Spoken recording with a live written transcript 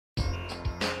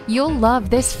You'll love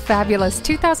this fabulous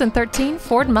 2013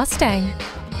 Ford Mustang.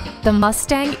 The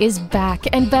Mustang is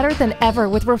back and better than ever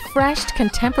with refreshed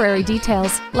contemporary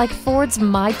details like Ford's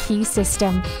My Key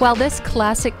system. While this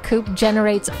classic coupe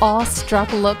generates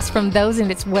awe-struck looks from those in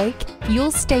its wake,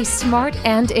 you'll stay smart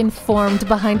and informed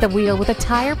behind the wheel with a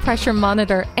tire pressure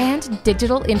monitor and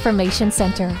digital information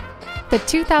center. The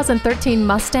 2013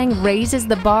 Mustang raises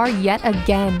the bar yet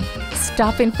again.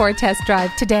 Stop in for a test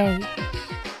drive today.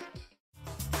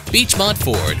 Beechmont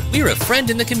Ford, we're a friend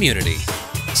in the community.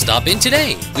 Stop in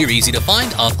today. We're easy to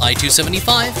find off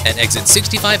I-275 at exit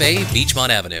 65A Beechmont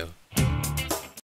Avenue.